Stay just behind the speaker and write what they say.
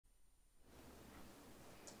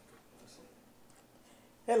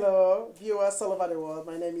Hello, viewers all over the world.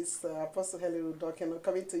 My name is Apostle Helu Dokken,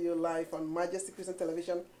 coming to you live on Majesty Christian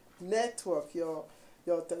Television Network, your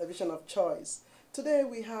television of choice. Today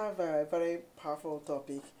we have a very powerful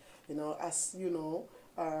topic. As you know,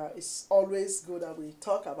 it's always good that we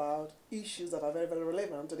talk about issues that are very, very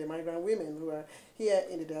relevant to the migrant women who are here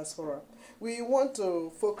in the diaspora. We want to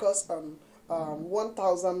focus on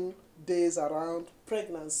 1,000 days around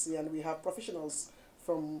pregnancy, and we have professionals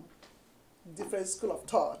from different school of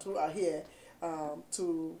thought who are here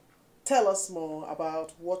to tell us more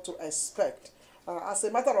about what to expect. As a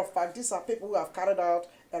matter of fact, these are people who have carried out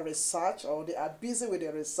a research, or they are busy with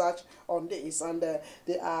the research on this, and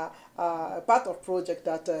they are a part of project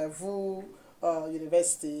that VU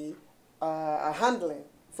University are handling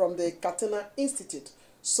from the Katana Institute.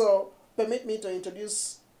 So permit me to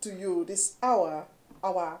introduce to you this our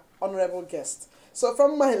honorable guest. So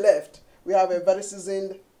from my left, we have a very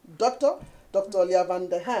seasoned Dr. Leah Van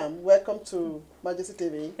der Ham. Welcome to Majesty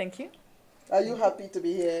TV. Thank you. Are you happy to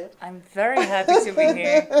be here? I'm very happy to be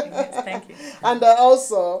here. Yes, thank you. And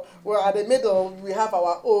also, well, at the middle, we have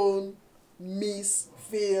our own Miss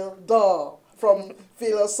Phil Doll from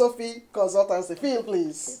Philosophy Consultancy. Phil,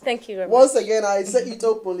 please. Thank you very much. Once again, I say it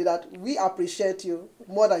openly that we appreciate you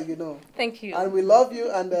more than you know. Thank you. And we love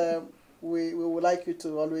you, and we would like you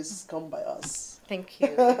to always come by us. Thank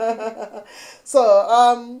you.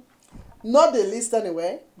 So, not the least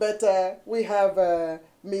anyway, but we have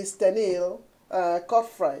Miss Tenille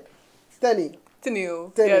Cotfried. Tenille,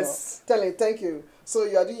 yes. Tenille, thank you. So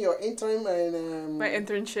you are doing your interim and... my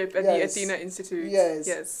internship at the Athena Institute.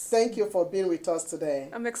 Yes. Thank you for being with us today.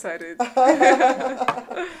 I'm excited.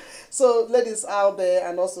 So ladies out there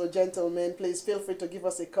and also gentlemen, please feel free to give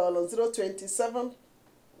us a call on 027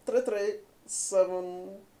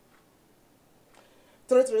 337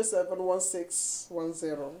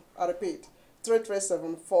 1610. I repeat,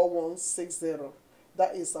 337-4160.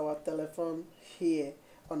 That is our telephone here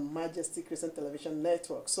on Majesty Christian Television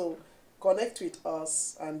Network. So connect with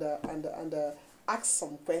us and ask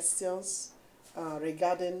some questions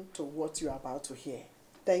regarding to what you are about to hear.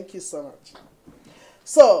 Thank you so much.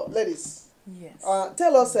 So, ladies, Yes.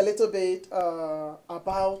 tell us a little bit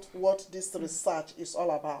about what this research is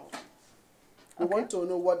all about. We want to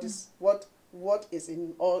know what is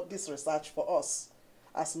in all this research for us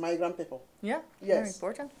as migrant people. Yeah, Yes. very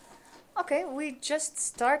important. Okay, we just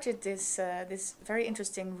started this very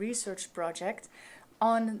interesting research project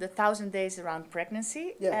on the 1,000 days around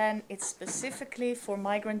pregnancy, and it's specifically for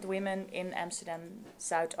migrant women in Amsterdam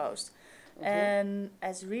Zuidoost. And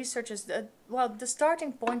as researchers, the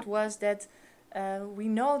starting point was that we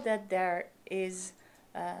know that there is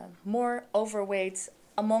more overweight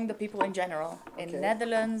among the people in general, in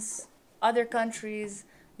Netherlands, other countries,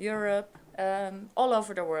 Europe, all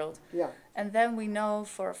over the world. Yeah. And then we know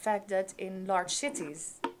for a fact that in large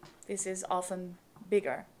cities, this is often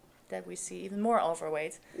bigger, that we see even more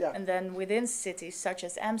overweight. Yeah. And then within cities such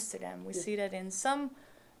as Amsterdam, we see that in some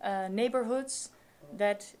neighborhoods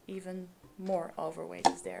that even more overweight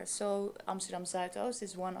is there. So Amsterdam Zuidoost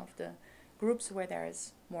is one of the groups where there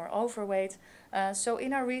is more overweight. So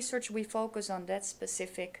in our research, we focus on that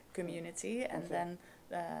specific community and then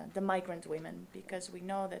the migrant women, because we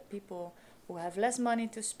know that people who have less money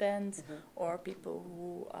to spend or people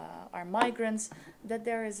who are migrants, that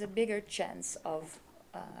there is a bigger chance of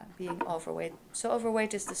being overweight. So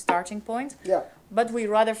overweight is the starting point. Yeah. But we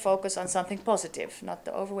rather focus on something positive, not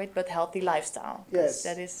the overweight, but healthy lifestyle. Yes.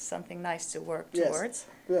 That is something nice to work Yes. towards.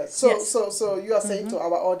 Yes. So you are saying to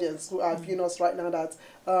our audience who are viewing us right now that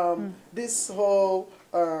this whole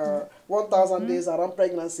 1,000 days around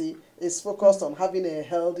pregnancy is focused on having a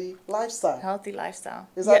healthy lifestyle. Healthy lifestyle.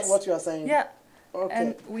 Is that what you are saying? Yeah. Okay.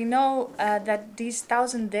 And we know that these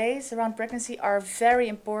 1,000 days around pregnancy are very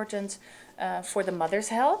important for the mother's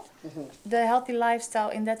health, the healthy lifestyle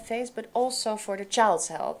in that phase, but also for the child's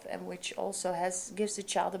health, and which also gives the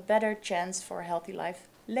child a better chance for a healthy life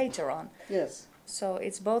later on. Yes. So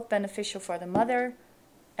it's both beneficial for the mother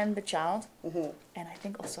and the child, and I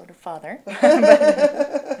think also the father.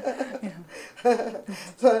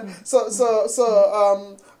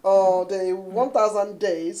 The 1,000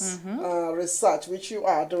 days research which you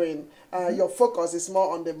are doing, your focus is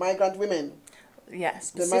more on the migrant women. Yeah,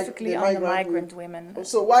 specifically on the migrant women.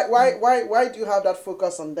 So why do you have that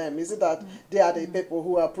focus on them? Is it that they are the people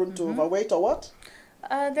who are prone to overweight or what?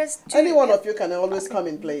 There's Any one of you can always come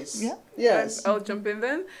in place. Yeah. Yes. I'll jump in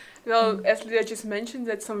then. Well, as Lydia just mentioned,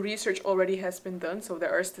 that some research already has been done. So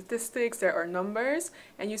there are statistics, there are numbers,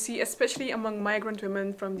 and you see, especially among migrant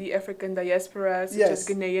women from the African diaspora, such as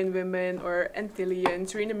Ghanaian women or Antillean,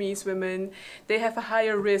 Surinamese women, they have a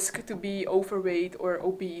higher risk to be overweight or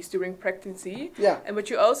obese during pregnancy. Yeah. And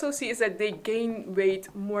what you also see is that they gain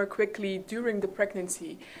weight more quickly during the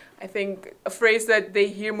pregnancy. I think a phrase that they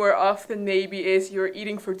hear more often maybe is "you're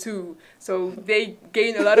eating for two." So they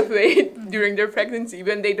gain a lot of weight during their pregnancy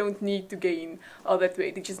when they don't need to gain all that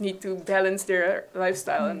weight. They just need to balance their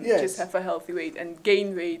lifestyle and just have a healthy weight and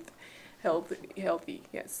gain weight healthy,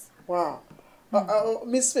 yes. Wow.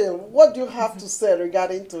 Miss Phil, what do you have to say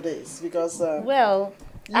regarding to this? Because well,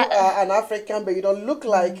 you are an African, but you don't look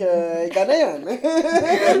like a Ghanaian.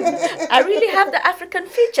 I really have the African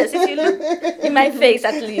features, if you look in my face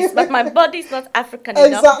at least, but my body is not African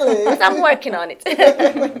enough. But I'm working on it.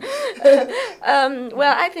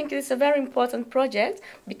 Well, I think it's a very important project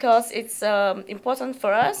because it's important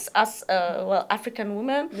for us as African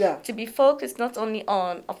women to be focused not only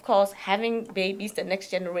on, of course, having babies, the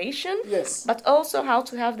next generation, but also how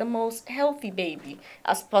to have the most healthy baby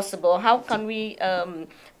as possible. How can we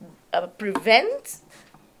prevent,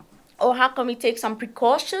 or how can we take some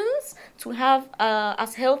precautions to have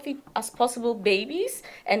as healthy as possible babies,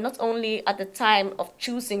 and not only at the time of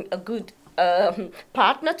choosing a good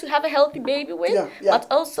partner to have a healthy baby with, but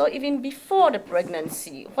also even before the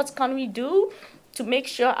pregnancy. What can we do to make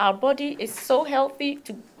sure our body is so healthy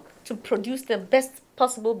to produce the best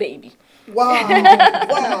possible baby? Wow,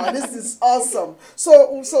 wow, this is awesome.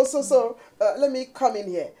 So let me come in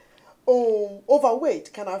here.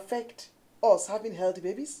 Overweight can affect us having healthy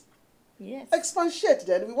babies? Yes. Expatiate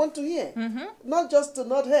then, we want to hear. Not just to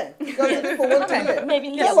not hear, because the people want to hear.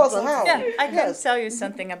 Maybe tell us how. Yeah, I can tell you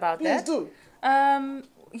something about that. Please do.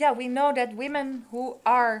 Yeah, we know that women who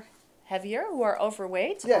are heavier, who are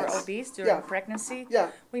overweight or obese during pregnancy,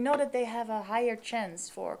 we know that they have a higher chance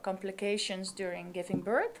for complications during giving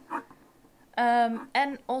birth.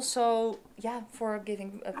 And also, for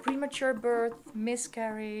giving a premature birth,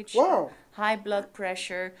 miscarriage, high blood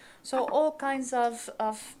pressure. So all kinds of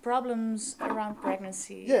problems around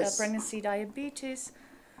pregnancy, pregnancy diabetes.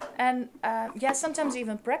 And sometimes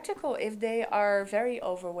even practical, if they are very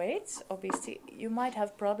overweight, obesity, you might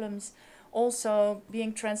have problems also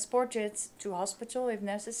being transported to hospital if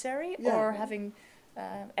necessary, or having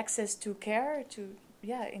access to care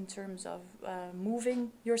in terms of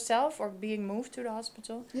moving yourself or being moved to the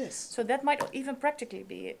hospital. Yes. So that might even practically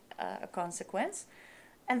be a consequence.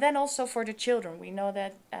 And then also for the children, we know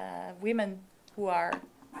that women who are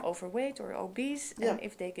overweight or obese, and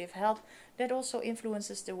if they give help, that also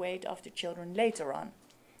influences the weight of the children later on.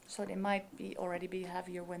 So they might already be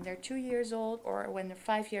heavier when they're 2 years old, or when they're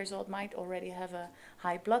 5 years old, might already have a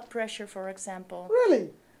high blood pressure, for example. Really?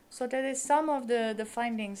 So that is some of the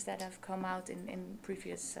findings that have come out in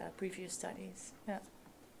previous studies. Yeah.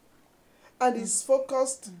 And it's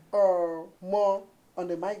focused more on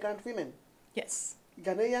the migrant women? Yes.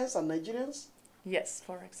 Ghanaians and Nigerians? Yes,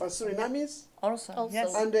 for example. Surinamese? Also,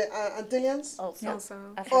 yes. And the Antilleans?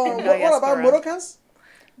 Also. What about Moroccans?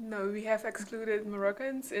 No, we have excluded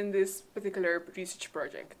Moroccans in this particular research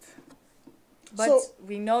project. But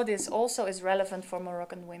we know this also is relevant for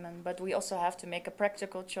Moroccan women, but we also have to make a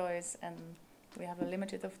practical choice, and we have a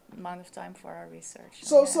limited amount of time for our research.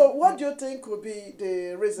 So what do you think would be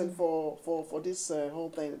the reason for this whole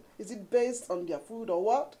thing? Is it based on their food or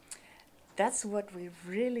what? That's what we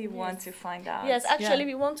really want to find out. Yes, actually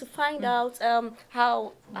we want to find out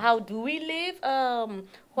how do we live,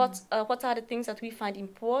 what are the things that we find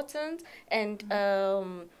important, and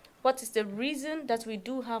what is the reason that we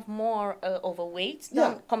do have more overweight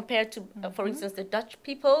compared to, for instance, the Dutch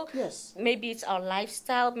people? Yes. Maybe it's our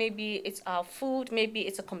lifestyle, maybe it's our food, maybe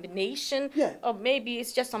it's a combination, or maybe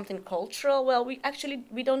it's just something cultural. Well,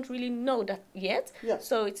 we don't really know that yet. Yeah.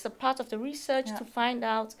 So it's a part of the research to find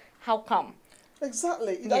out how come.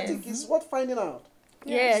 Exactly. I think it's worth finding out.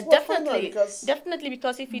 Yeah, definitely. Definitely,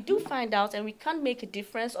 because if we do find out and we can't make a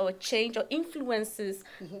difference or a change or influence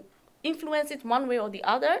it one way or the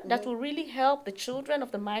other, that will really help the children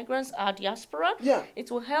of the migrants, our diaspora. Yeah.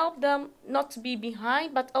 It will help them not to be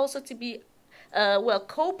behind, but also to be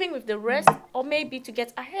coping with the rest, or maybe to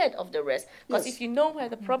get ahead of the rest. Because if you know where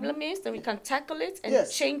the problem is, then we can tackle it and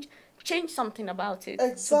change something about it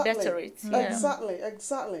to better it. Exactly.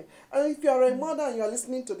 And if you are a mother and you are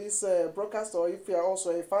listening to this broadcast, or if you are also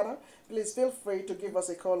a father, please feel free to give us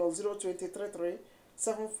a call on 02033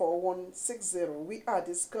 74160. We are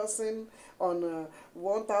discussing on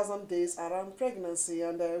 1000 days around pregnancy,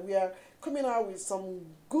 and we are coming out with some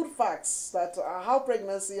good facts that how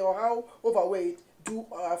pregnancy or how overweight do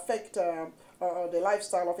affect the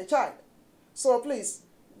lifestyle of a child. So please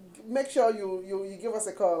make sure you give us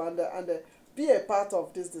a call and be a part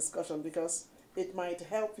of this discussion, because it might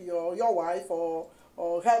help your wife or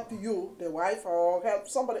help you, the wife, or help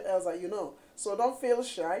somebody else that you know. So don't feel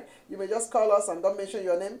shy. You may just call us and don't mention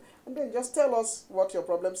your name, and then just tell us what your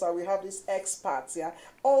problems are. We have these experts here.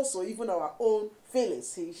 Also, even our own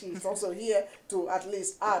Phyllis, she's also here to at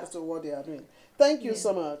least add to what they are doing. Thank you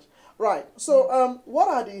so much. Right. So what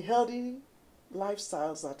are the healthy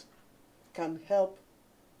lifestyles that can help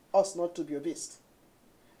us not to be obese?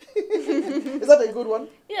 Is that a good one?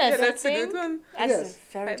 Yes, yeah, that's a good one. That's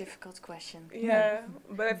a very difficult question. Yeah,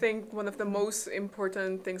 but I think one of the most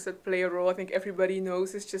important things that play a role, I think everybody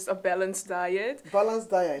knows, is just a balanced diet. Balanced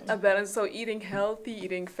diet. A balance, so eating healthy,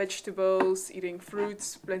 eating vegetables, eating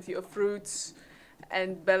fruits, plenty of fruits,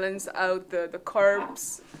 and balance out the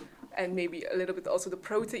carbs, and maybe a little bit also the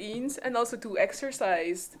proteins, and also to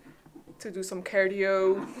exercise, to do some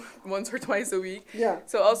cardio once or twice a week. Yeah.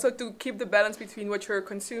 So also to keep the balance between what you're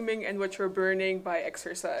consuming and what you're burning by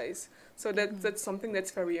exercise. So that's something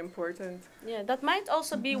that's very important. Yeah, that might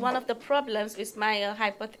also be one of the problems with my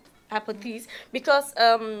hypothesis, because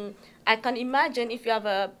I can imagine if you have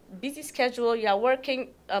a busy schedule, you are working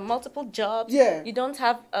multiple jobs, you don't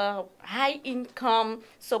have a high income,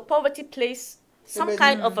 so poverty plays some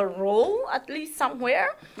kind of a role, at least somewhere.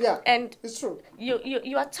 Yeah, and it's true.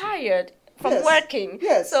 You are tired from working.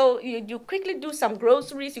 Yes. So you quickly do some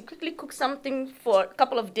groceries, you quickly cook something for a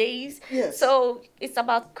couple of days. Yes. So it's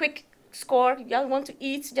about quick score. You want to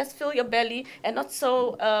eat, just fill your belly, and not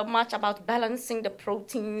so much about balancing the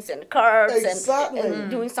proteins and carbs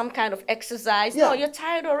and doing some kind of exercise. No, you're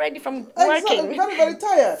tired already from working. Very, very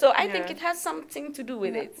tired. So I think it has something to do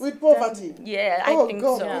with it. With poverty. Yeah, I think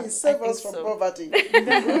God, so. Please save us from poverty.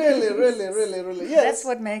 Really. Yes. That's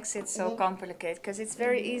what makes it so complicated, because it's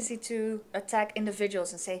very easy to attack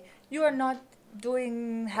individuals and say, you are not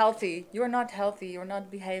doing healthy, you're not healthy, you're not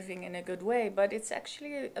behaving in a good way. But it's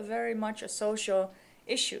actually very much a social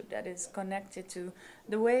issue that is connected to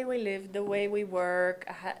the way we live, the way we work,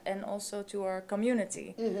 and also to our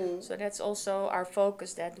community. So that's also our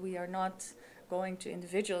focus, that we are not going to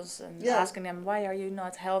individuals and asking them, why are you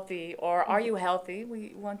not healthy, or are you healthy?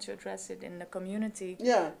 We want to address it in the community.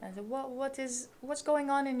 And say, what's going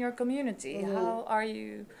on in your community? How are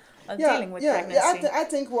you dealing with pregnancy? I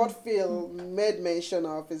think what Phil made mention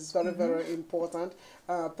of is very, very important.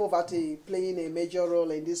 Poverty playing a major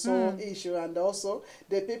role in this whole issue, and also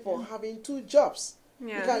the people having 2 jobs.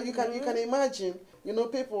 You can imagine,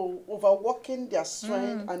 people overworking their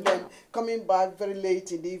strength and then coming back very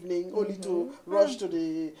late in the evening, only to rush to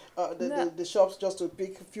the shops just to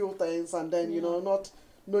pick a few things, and then not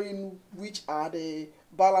knowing which are the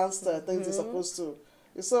balanced things they're supposed to.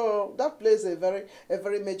 So that plays a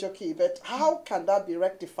very major key. But how can that be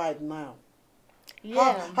rectified now?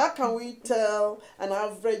 How can we tell an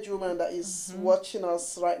average woman that is watching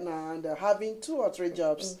us right now and they're having 2 or 3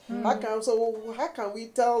 jobs? How can we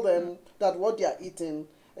tell them that what they are eating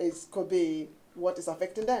could be what is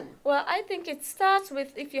affecting them? Well, I think it starts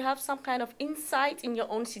with, if you have some kind of insight in your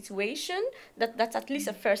own situation, that's at least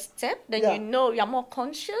a first step. Then you're more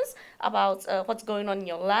conscious about what's going on in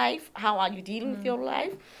your life, how are you dealing with your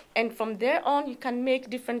life, and from there on you can make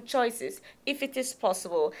different choices if it is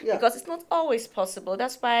possible, because it's not always possible.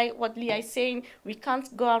 That's why what Leah is saying, we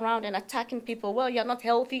can't go around and attacking people. Well, you're not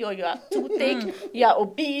healthy, or you are too thick, you're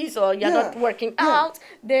obese, or you're not working out.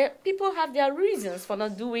 People have their reasons for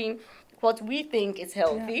not doing what we think is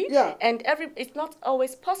healthy, and it's not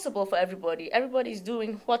always possible for everybody. Everybody is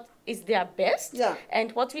doing what is their best,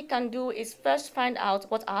 and what we can do is first find out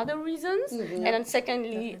what are the reasons, and then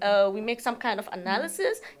secondly, we make some kind of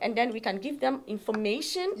analysis, and then we can give them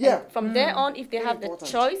information. And from there on, if they have the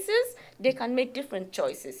choices, they can make different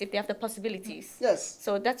choices if they have the possibilities.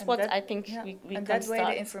 So that's what I think we and can that way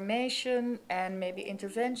start. the information and maybe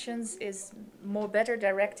interventions is more better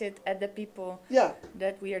directed at the people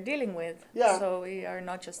that we are dealing with. So we are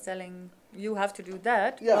not just telling you have to do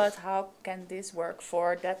that, but how can this work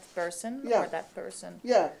for that person or that person?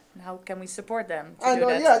 And how can we support them to do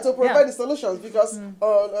that? To provide the solutions, because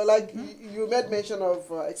like you made mention of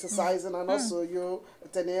exercising, and also you,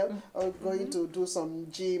 Tenel, going to do some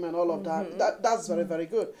gym and all of that. That's very, very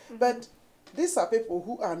good. But these are people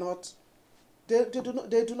who are not, they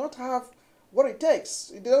do not have what it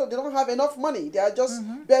takes. They don't have enough money. They are just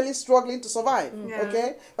barely struggling to survive.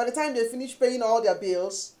 Okay? By the time they finish paying all their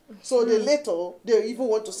bills, so the little, they even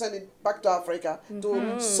want to send it back to Africa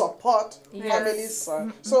to support families.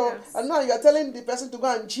 So, and now you are telling the person to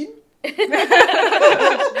go and gym? Especially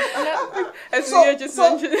as we just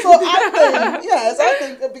mentioned. So I think, yes, I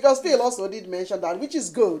think, because Phil also did mention that, which is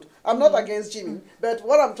good. I'm not against gymming, but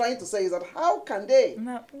what I'm trying to say is that how can they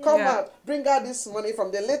come out, bring out this money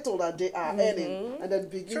from the little that they are earning, and then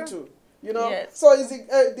begin to, you know? Yes. So is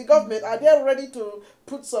the government, are they ready to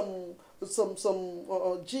put some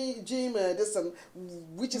gym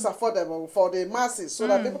which is affordable for the masses, so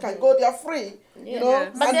that people can go there free, you know,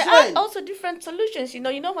 but and there train. are also different solutions. You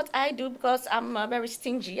know what I do, because I'm very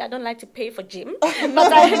stingy. I don't like to pay for gym, but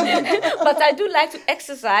I do like to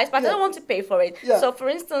exercise, but I don't want to pay for it. So for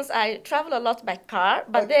instance, I travel a lot by car,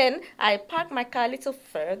 but then I park my car a little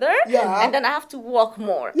further, and then I have to walk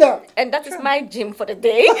more. And that is my gym for the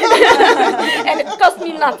day, and it costs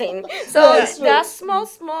me nothing. So there are small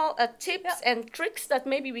tips and tricks that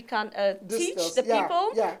maybe we can teach the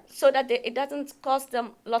people, so that it doesn't cost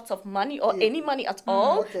them lots of money or any money at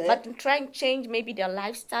all, but try and change maybe their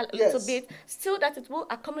lifestyle a little bit, so that it will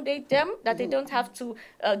accommodate them, that they don't have to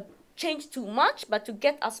change too much, but to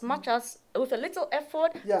get as much as, with a little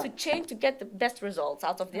effort, to change, to get the best results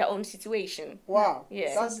out of their own situation. Wow.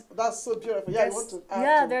 That's so beautiful. Yeah, you want to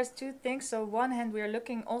add there's two things. So on one hand, we are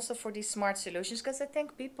looking also for these smart solutions, because I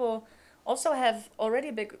think people also have already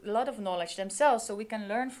a lot of knowledge themselves, so we can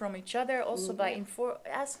learn from each other also by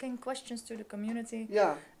asking questions to the community.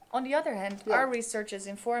 On the other hand, our research is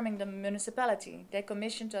informing the municipality. They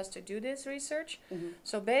commissioned us to do this research,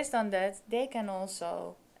 so based on that, they can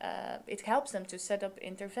also, it helps them to set up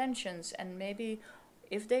interventions, and maybe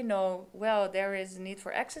if they know, well, there is a need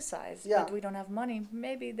for exercise, but we don't have money,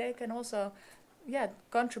 maybe they can also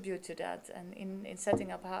contribute to that, and in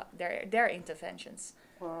setting up their interventions.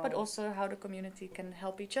 But also how the community can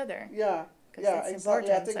help each other.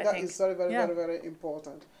 Exactly. I think that is very, very, very, very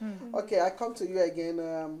important. Okay, I come to you again,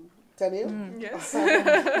 Tenil. Yes.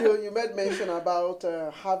 You made mention about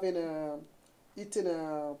eating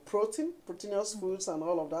proteinous foods and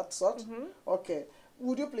all of that sort. Okay,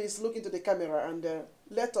 would you please look into the camera and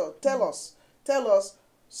tell us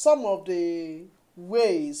some of the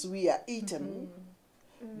ways we are eating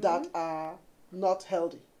that are not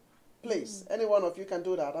healthy? Please, any one of you can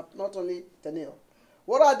do that, not only Tenil.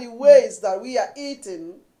 What are the ways that we are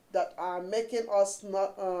eating that are making us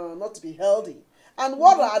not to be healthy? And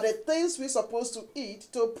what are the things we're supposed to eat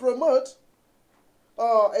to promote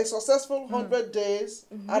a successful 100 days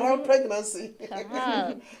around pregnancy?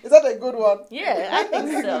 Is that a good one? Yeah, I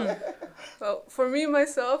think so. Well, for me,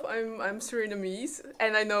 myself, I'm Surinamese,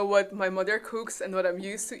 and I know what my mother cooks and what I'm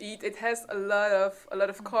used to eat. It has a lot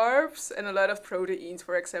of carbs and a lot of proteins.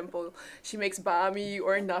 For example, she makes bami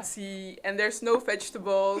or nasi, and there's no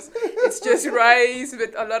vegetables. It's just rice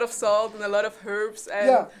with a lot of salt and a lot of herbs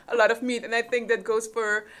and a lot of meat. And I think that goes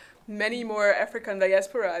for many more African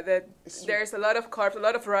diaspora, that there's a lot of carbs, a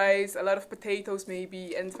lot of rice, a lot of potatoes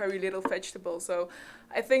maybe, and very little vegetables. So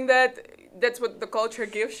I think that's what the culture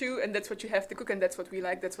gives you, and that's what you have to cook, and that's what we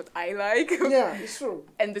like, that's what I like. Yeah, it's true.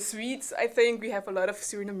 And the sweets, I think we have a lot of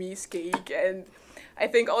Surinamese cake, and I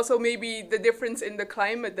think also maybe the difference in the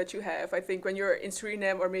climate that you have. I think when you're in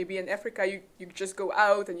Suriname or maybe in Africa, you just go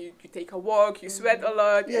out and you take a walk, you sweat a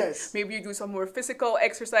lot. Yes. Maybe you do some more physical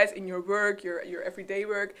exercise in your work, your everyday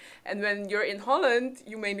work. And when you're in Holland,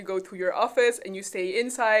 you mainly go to your office and you stay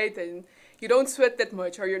inside and you don't sweat that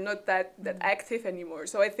much, or you're not that active anymore.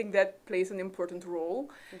 So I think that plays an important role.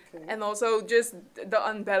 Okay. And also just the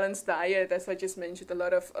unbalanced diet, as I just mentioned, a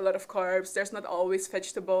lot of carbs. There's not always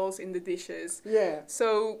vegetables in the dishes. Yeah.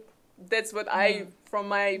 So that's what I, from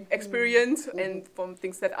my experience and from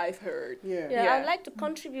things that I've heard. Yeah, I'd like to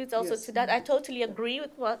contribute also to that. I totally agree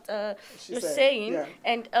with what you're saying. Yeah.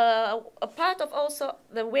 And a part of also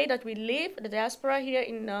the way that we live, the diaspora here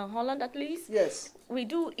in Holland at least, we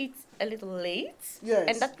do eat a little late,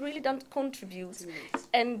 and that really doesn't contribute.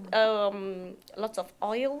 And lots of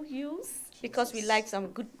oil use, because we like some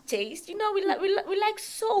good taste. You know, we like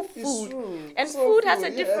soul food, and food has a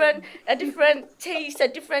different taste, a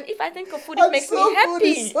different. If I think of food, it makes me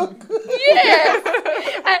happy. So yes,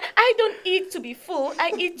 I don't eat to be full.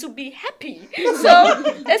 I eat to be happy.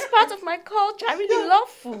 So as part of my culture, I really love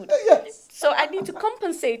food. Yes. So I need to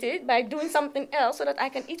compensate it by doing something else so that I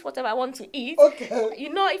can eat whatever I want to eat. Okay.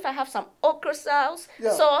 You know, if I have some okra sauce,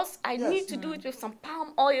 I need to do it with some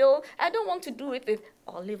palm oil. I don't want to do it with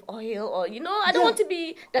olive oil, or I don't want to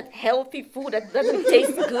be that healthy food that doesn't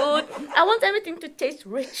taste good. I want everything to taste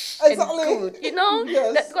rich and good,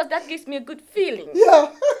 because that gives me a good feeling.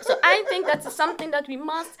 So I think that's something that we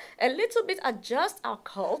must a little bit adjust our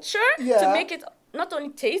culture to make it not only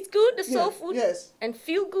taste good, the soul food, and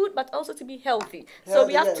feel good, but also to be healthy. So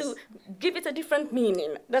we have to give it a different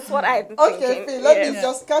meaning. That's what I'm thinking. Okay, Phil, let me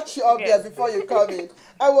just catch you up there before you come in.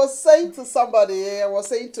 I was saying to somebody, I was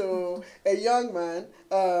saying to a young man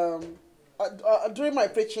during my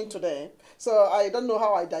preaching today, so I don't know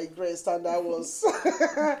how I digressed, and I was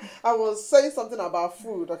I was saying something about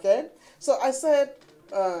food, okay? So I said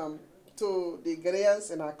to the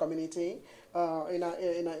Ghanaians in our community, in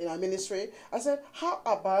our ministry, I said, how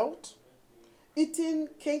about eating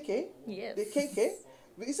kenke, the kenke,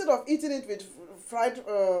 instead of eating it with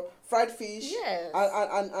fried fish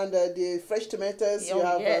and the fresh tomatoes you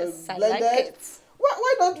have blended. I like it.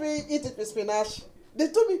 Why don't we eat it with spinach? They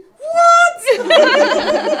told me, what?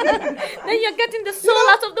 Then you're getting the soul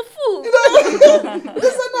out of the food. They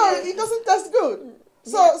said, no, it doesn't taste good.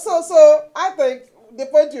 So I think the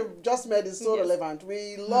point you've just made is so relevant.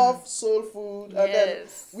 We love soul food, and then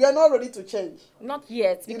we are not ready to change. Not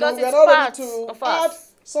yet, because we are it's not part ready to of add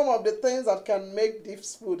us. some of the things that can make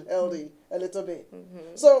this food healthy a little bit.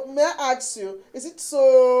 So may I ask you, is it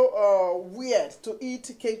so weird to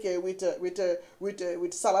eat kenke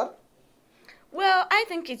with salad? Well, I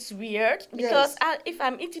think it's weird because if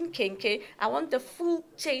I'm eating kenke, I want the full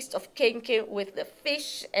taste of kenke with the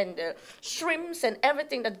fish and the shrimps and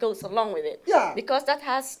everything that goes along with it. Yeah. Because that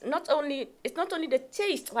has it's not only the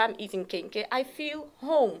taste when I'm eating kenke, I feel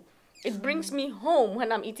home. It brings me home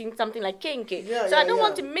when I'm eating something like kenke. So I don't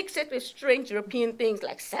want to mix it with strange European things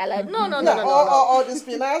like salad. No. Or the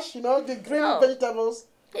spinach, the green vegetables.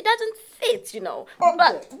 It doesn't fit,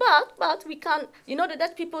 Okay. But we can't,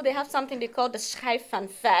 that people, they have something they call the schijf van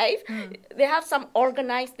 5. They have some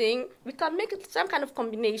organized thing. We can make it some kind of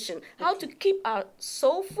combination. How to keep our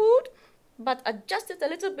soul food, but adjust it a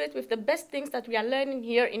little bit with the best things that we are learning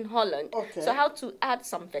here in Holland. Okay. So how to add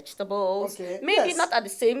some vegetables. Okay. Maybe not at the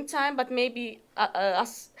same time, but maybe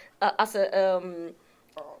as the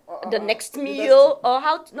next meal, or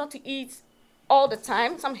how not to eat all the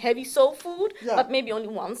time, some heavy soul food, but maybe only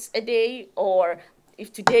once a day, or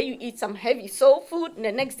if today you eat some heavy soul food, and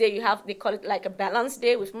the next day they call it like a balanced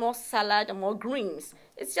day with more salad and more greens.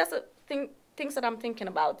 It's just things that I'm thinking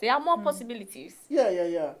about. There are more possibilities.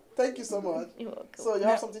 Yeah. Thank you so much. You're welcome. So you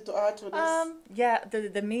have something to add to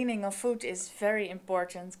this? The meaning of food is very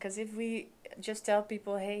important, because if we just tell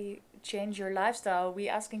people, hey, change your lifestyle,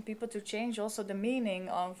 we're asking people to change also the meaning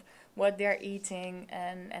of what they're eating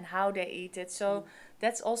and how they eat it. So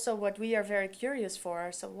that's also what we are very curious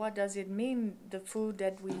for. So what does it mean, the food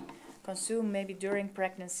that we consume maybe during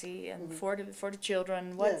pregnancy and for the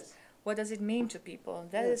children? What does it mean to people?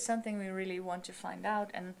 That is something we really want to find out.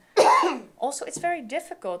 And also it's very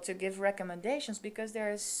difficult to give recommendations, because there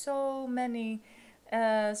are so many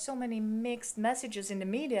mixed messages in the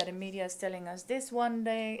media. The media is telling us this one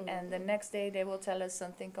day, and the next day they will tell us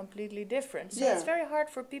something completely different. So it's very hard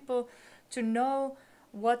for people to know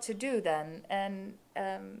what to do then. And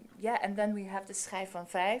and then we have the schijf van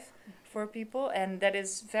 5 for people, and that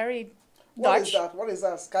is very Dutch. What is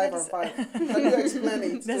that? Schijf van 5? Can you explain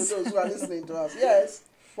it to those who are listening to us? Yes.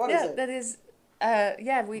 What is it? That is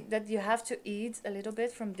that you have to eat a little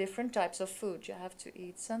bit from different types of food. You have to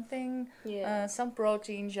eat something, some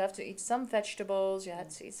proteins. You have to eat some vegetables. You have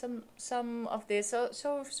to eat some of this.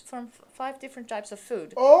 So from 5 different types of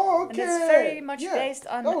food. Oh, okay. And it's very much based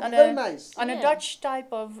on a Dutch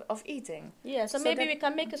type of eating. Yeah. So maybe we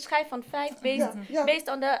can make a schijf van 5 based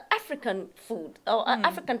on the African food or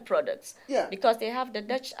African products. Yeah. Because the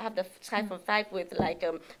Dutch have the schijf van 5 with like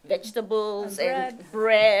vegetables and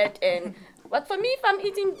bread and. But for me, if I'm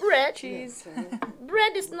eating bread, cheese,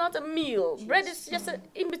 bread is not a meal. Bread is just an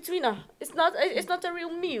in-betweener. It's not a real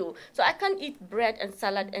meal. So I can't eat bread and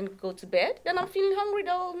salad and go to bed. Then I'm feeling hungry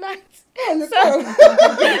the whole night.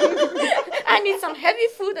 I need some heavy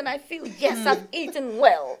food, and I feel, yes, I've eaten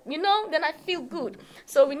well. Then I feel good.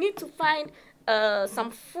 So we need to find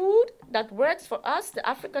some food that works for us, the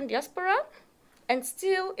African diaspora, and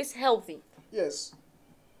still is healthy. Yes.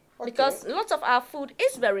 Okay. Because lots of our food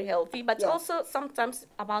is very healthy, but also sometimes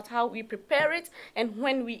about how we prepare it and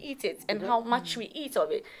when we eat it and how much we eat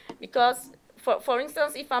of it. Because, for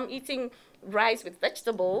instance, if I'm eating rice with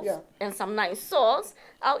vegetables and some nice sauce,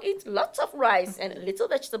 I'll eat lots of rice and little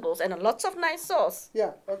vegetables and lots of nice sauce.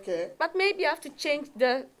 Yeah, okay. But maybe I have to change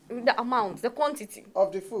the amount, the quantity.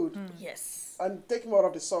 Of the food? Yes. And take more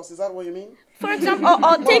of the sauce, is that what you mean? For example,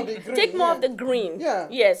 or take more of the green. Yeah.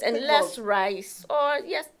 Yes, and less rice. Or,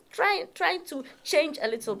 trying to change a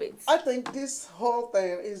little bit. I think this whole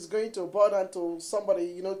thing is going to boil down to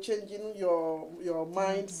somebody, changing your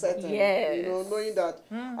mindset. Yes. Knowing that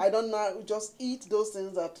I don't just eat those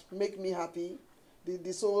things that make me happy.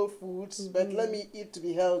 the soul foods, but let me eat to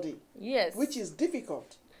be healthy. Yes. Which is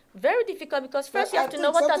difficult. Very difficult, because first But you have to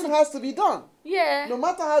know what something has to be done. Yeah. No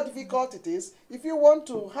matter how difficult it is, if you want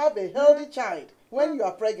to have a healthy child when you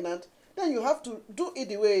are pregnant, then you have to do it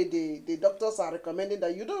the way the doctors are recommending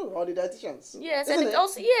that you do, or the dietitians. Yes, Isn't and it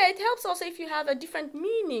also, it helps also if you have a different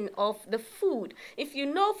meaning of the food. If you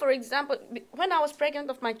know, for example, when I was pregnant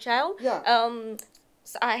of my child,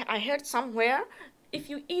 so I heard somewhere, if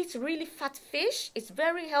you eat really fat fish, it's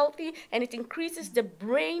very healthy and it increases the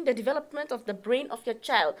development of the brain of your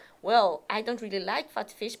child. Well, I don't really like fat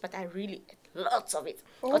fish, but I really ate lots of it.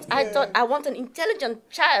 But I thought I want an intelligent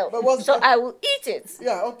child, so I will eat it.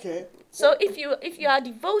 Yeah, okay. So if you are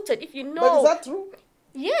devoted, if you know. But is that true?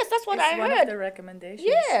 Yes, that's what I heard. It's one of the recommendations.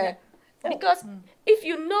 Yeah. Because if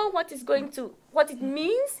you know what it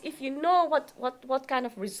means, if you know what kind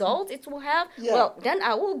of result it will have, well, then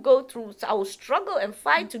I will go through, so I will struggle and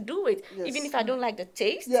fight to do it, even if I don't like the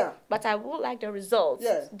taste, but I will like the results.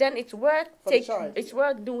 Then it's worth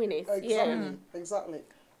doing it. Exactly, exactly.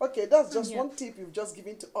 Okay, that's just one tip you've just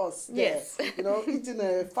given to us there. Yes. You know, eating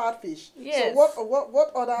a fat fish. Yes. So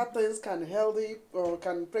what other things can healthy or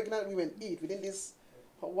can pregnant women eat within this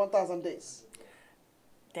 1,000 days?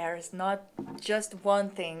 There is not just one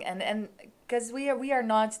thing, and because we are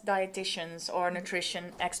not dietitians or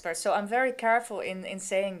nutrition experts, so I'm very careful in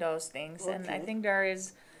saying those things. And I think there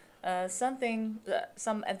is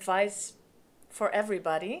some advice for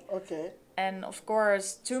everybody. Okay. And of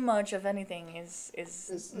course, too much of anything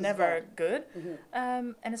is never good.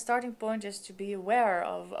 And a starting point is to be aware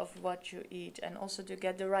of what you eat, and also to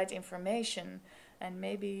get the right information. And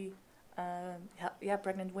maybe,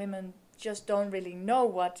 pregnant women just don't really know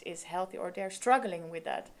what is healthy, or they're struggling with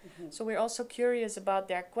that. So we're also curious about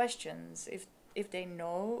their questions, if they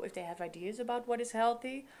know, if they have ideas about what is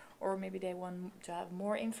healthy, or maybe they want to have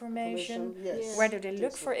more information. Yes. Where do they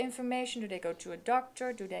look for information? Do they go to a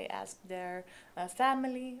doctor? Do they ask their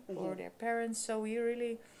family or their parents? So we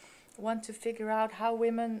really want to figure out how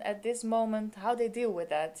women at this moment, how they deal with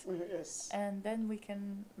that. Yes. And then we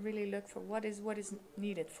can really look for what is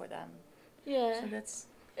needed for them. Yeah. So that's...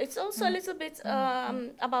 It's also a little bit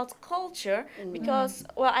about culture, because,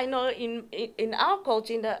 well, I know in our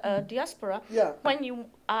culture, in the diaspora, when you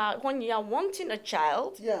are wanting a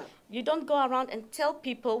child, you don't go around and tell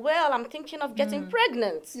people, well, I'm thinking of getting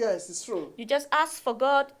pregnant. Yes, it's true. You just ask for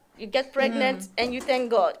God, you get pregnant, and you thank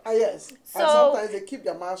God. Yes. So, and sometimes they keep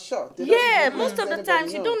their mouth shut. Most of the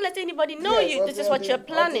times you don't let anybody know this is what you're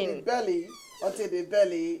planning. Until the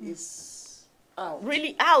belly is out.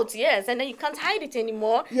 Really out, yes, and then you can't hide it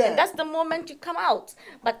anymore, and that's the moment you come out.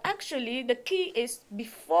 But actually, the key is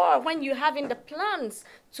before, when you're having the plans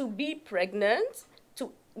to be pregnant,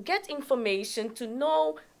 to get information, to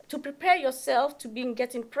know, to prepare yourself to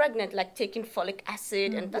getting pregnant, like taking folic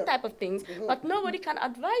acid and that type of things. But nobody can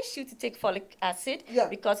advise you to take folic acid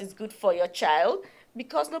because it's good for your child,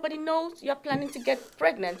 because nobody knows you're planning to get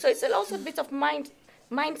pregnant. So it's also a bit of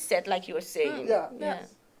mindset, like you were saying. Yeah.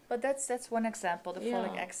 But that's one example, the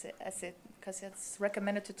folic acid, because it's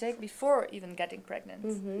recommended to take before even getting pregnant.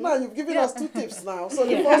 Now you've given us 2 tips now. So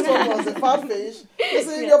the first one was the fat fish. You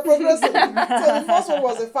see, you're progressing. So the first one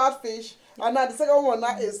was the fat fish, and now the second one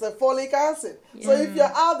now is the folic acid. So if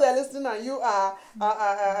you're out there listening and you are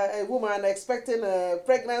a woman expecting a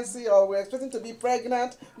pregnancy, or we're expecting to be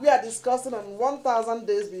pregnant, we are discussing on 1,000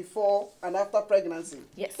 days before and after pregnancy.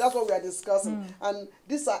 Yes. That's what we are discussing. And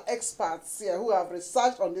these are experts here who have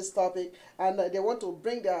researched on this topic, and they want to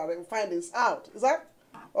bring their findings out. Is that?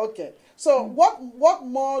 Okay. So what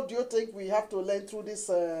more do you think we have to learn through this,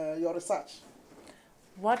 your research?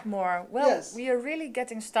 What more? Well, we are really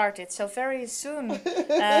getting started. So very soon,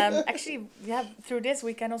 actually, through this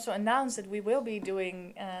we can also announce that we will be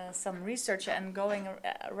doing some research and going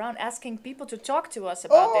around asking people to talk to us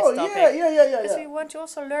about this topic. Because we want to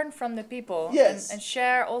also learn from the people and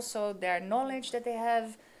share also their knowledge that they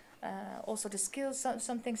have, also the skills,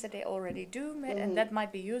 some things that they already do, and that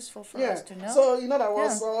might be useful for us to know. So in other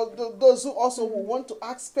words, those who also want to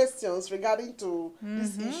ask questions regarding to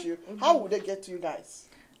this issue, how would they get to you guys?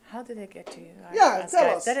 How do they get to you?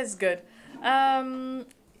 Tell us. That is good. I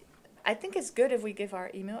think it's good if we give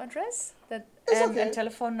our email address and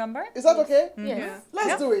telephone number. Is that okay? Yeah.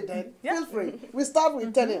 Let's do it then. Feel free. We start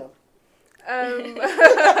with Daniel.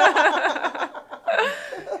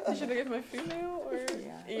 Should I give my female? Or?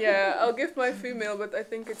 Yeah, I'll give my female, but I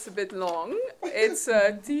think it's a bit long. It's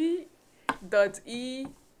t.e.Codfried,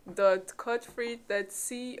 that's Codfried,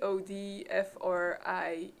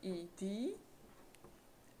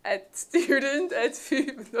 at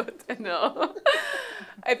student@VU.nl.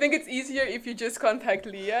 I think it's easier if you just contact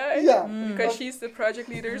Leah. Yeah. Because she's the project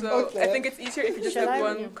leader, so Okay. I think it's easier if you just have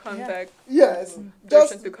one contact. Yes.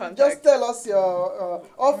 Person to contact. Just tell us your.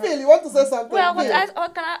 Or Phil, you want to say something? Well, Phil?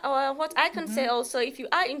 what I can say also, if you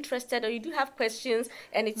are interested or you do have questions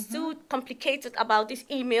and it's too complicated about this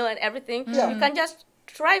email and everything, you can just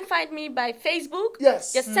try and find me by Facebook.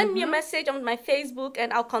 Yes. Just send me a message on my Facebook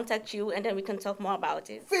and I'll contact you and then we can talk more about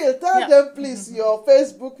it. Phil, tell them please your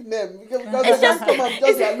Facebook name because they just come and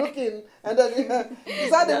just are looking and then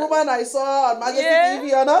is that the woman I saw on Majesty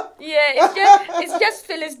TV or not? Yeah, it's just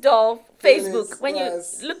Phyllis Doll Facebook. Phyllis, When you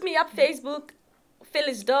look me up Facebook,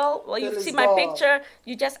 Phyllis Doll, or you Phyllis see my Doll. picture,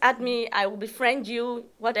 you just add me, I will befriend you,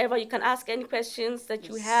 whatever, you can ask any questions that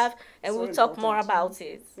you have and so we'll talk more important. about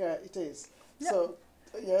it. Yeah, it is. Yeah. So,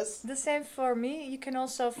 yes. The same for me. You can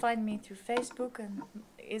also find me through Facebook, and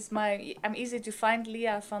I'm easy to find,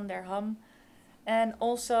 Leah van der Ham, and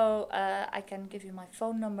also I can give you my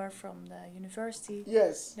phone number from the university.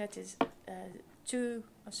 Yes. That is it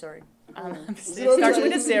starts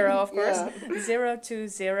with a 0, of course. 020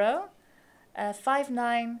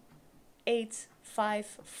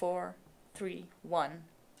 59854331.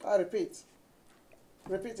 I repeat.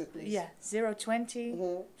 Repeat it, please. Yeah, 020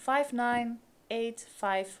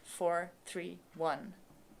 59854331.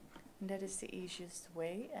 And that is the easiest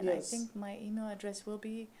way. And I think my email address will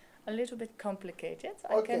be a little bit complicated.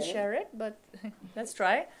 I can share it, but let's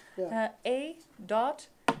try. Yeah.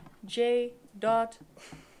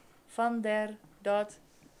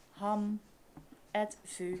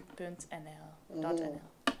 a.j.van.ham@vu.nl.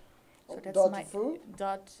 So that's dot my vu?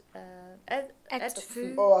 at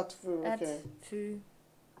vu. Oh, at vu, At okay.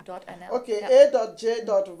 vu.nl. Okay, Yeah.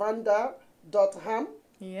 a.j.vanda.ham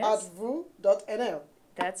Yes. at vu.nl.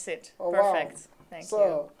 That's it. Oh, wow. Perfect. Thank So,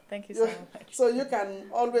 you. Thank you so much. So you can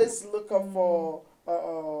always look up for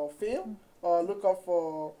Phil or look up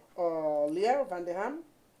for Leah van der Ham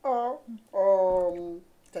or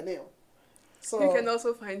Tanil. So You can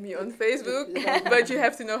also find me on Facebook, but you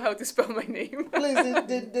have to know how to spell my name. please,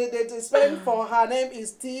 the spelling for her name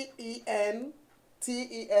is Tennyll.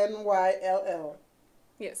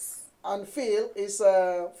 Yes. And Phil is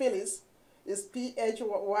Phyllis is Phyllis,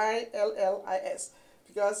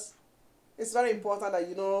 because it's very important that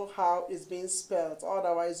you know how it's being spelled.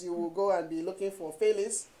 Otherwise, you will go and be looking for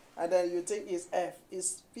Phyllis, and then you think it's F.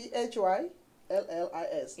 It's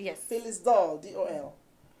Phyllis. Yes. Phyllis Doll, DOL.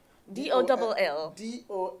 DOLL.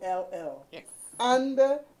 DOLL. Yes. And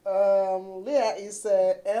Leah is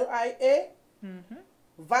LIA.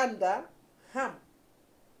 Vanda Ham.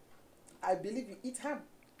 I believe you eat ham.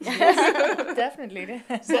 Definitely.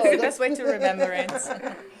 That's the best way to remember it.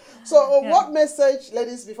 So what message,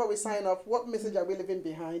 ladies, before we sign off, what message are we leaving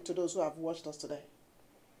behind to those who have watched us today?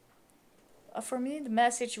 For me, the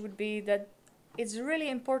message would be that it's really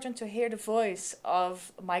important to hear the voice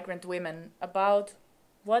of migrant women about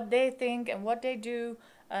what they think and what they do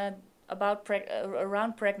about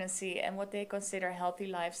around pregnancy and what they consider a healthy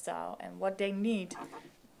lifestyle and what they need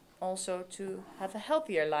also to have a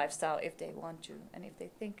healthier lifestyle if they want to and if they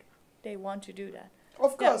think they want to do that.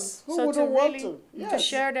 Of course, who so wouldn't to want really to? Yes. to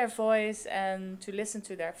share their voice and to listen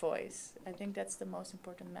to their voice. I think that's the most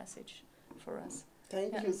important message for us.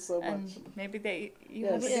 Thank you so much. And maybe you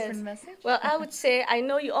have a different message? Well, I would say, I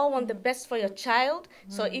know you all want the best for your child.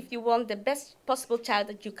 So if you want the best possible child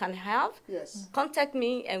that you can have, yes, contact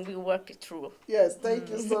me and we'll work it through. yes, thank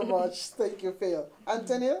you so much. Thank you, Phil.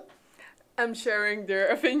 Antonia? I'm sharing their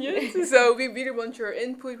opinions. So we really want your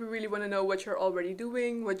input. We really want to know what you're already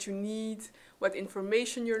doing, what you need, what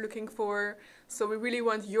information you're looking for. So we really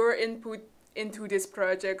want your input into this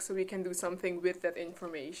project so we can do something with that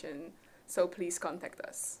information. So please contact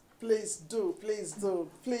us. Please do, please do,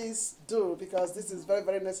 please do, because this is very,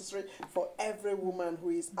 very necessary for every woman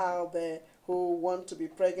who is out there who want to be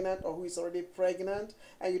pregnant or who is already pregnant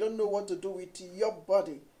and you don't know what to do with your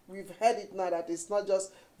body. We've heard it now that it's not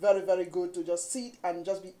just very, very good to just sit and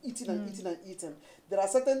just be eating and eating and eating. There are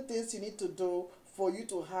certain things you need to do for you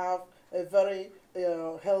to have a very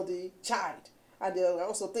healthy child. And there are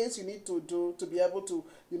also things you need to do to be able to,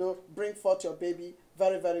 bring forth your baby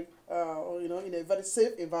very, very, in a very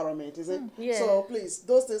safe environment, is it? Yeah. So please,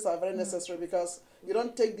 those things are very necessary because you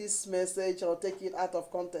don't take this message or take it out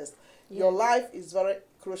of context. Your life is very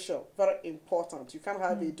crucial, very important. You can't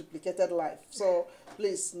have a duplicated life. So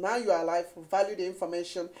please, now you are alive, value the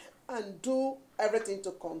information and do everything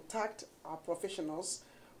to contact our professionals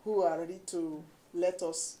who are ready to let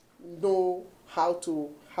us know how to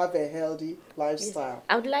have a healthy lifestyle. Yes.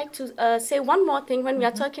 I would like to say one more thing when we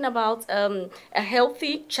are talking about a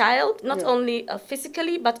healthy child, not only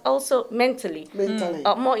physically but also mentally.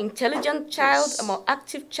 A more intelligent child, a more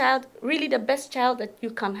active child, really the best child that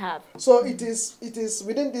you can have. So it is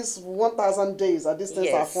within these 1,000 days that these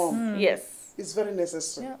things are formed. Yes. It's very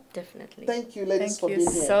necessary. Yeah, definitely. Thank you, ladies, for being here.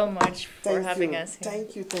 Thank you so much for having us here.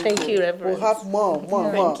 Thank you. Thank you, Reverend. We'll have more.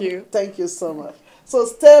 Thank you. Thank you so much. So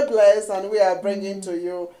stay blessed, and we are bringing to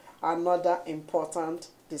you another important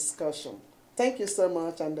discussion. Thank you so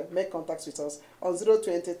much, and make contact with us on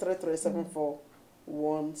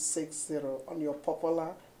 020-3374-160 on your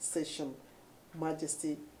popular station,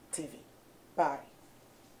 Majesty TV. Bye.